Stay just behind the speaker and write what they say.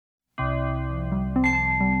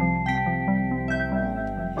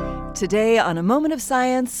Today on A Moment of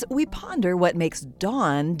Science, we ponder what makes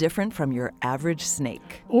Dawn different from your average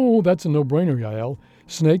snake. Oh, that's a no-brainer, Yael.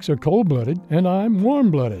 Snakes are cold-blooded, and I'm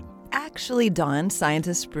warm-blooded. Actually, Dawn,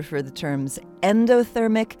 scientists prefer the terms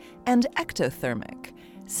endothermic and ectothermic.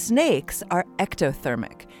 Snakes are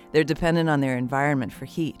ectothermic. They're dependent on their environment for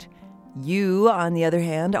heat. You, on the other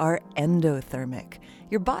hand, are endothermic.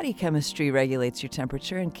 Your body chemistry regulates your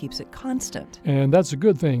temperature and keeps it constant. And that's a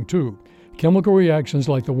good thing, too. Chemical reactions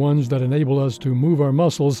like the ones that enable us to move our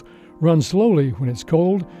muscles run slowly when it's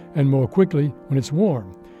cold and more quickly when it's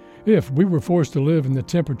warm. If we were forced to live in the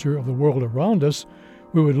temperature of the world around us,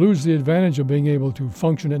 we would lose the advantage of being able to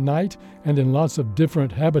function at night and in lots of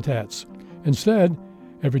different habitats. Instead,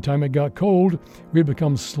 every time it got cold, we'd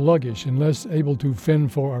become sluggish and less able to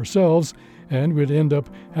fend for ourselves, and we'd end up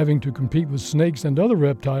having to compete with snakes and other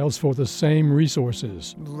reptiles for the same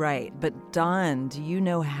resources. Right, but Dawn, do you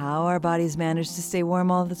know how our bodies manage to stay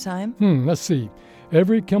warm all the time? Let's see.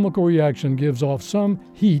 Every chemical reaction gives off some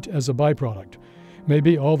heat as a byproduct.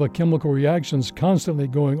 Maybe all the chemical reactions constantly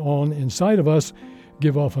going on inside of us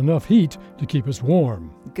give off enough heat to keep us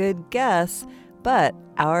warm. Good guess. But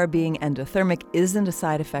our being endothermic isn't a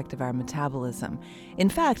side effect of our metabolism. In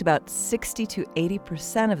fact, about 60 to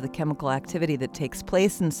 80% of the chemical activity that takes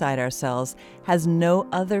place inside our cells has no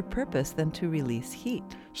other purpose than to release heat.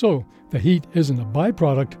 So the heat isn't a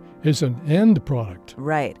byproduct, it's an end product.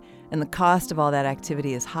 Right. And the cost of all that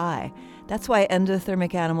activity is high. That's why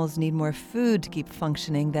endothermic animals need more food to keep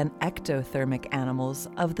functioning than ectothermic animals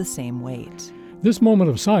of the same weight. This moment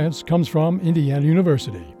of science comes from Indiana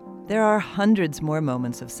University. There are hundreds more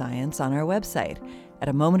moments of science on our website at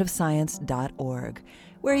amomentofscience.org,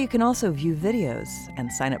 where you can also view videos and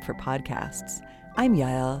sign up for podcasts. I'm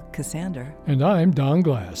Yael Cassander. And I'm Don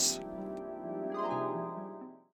Glass.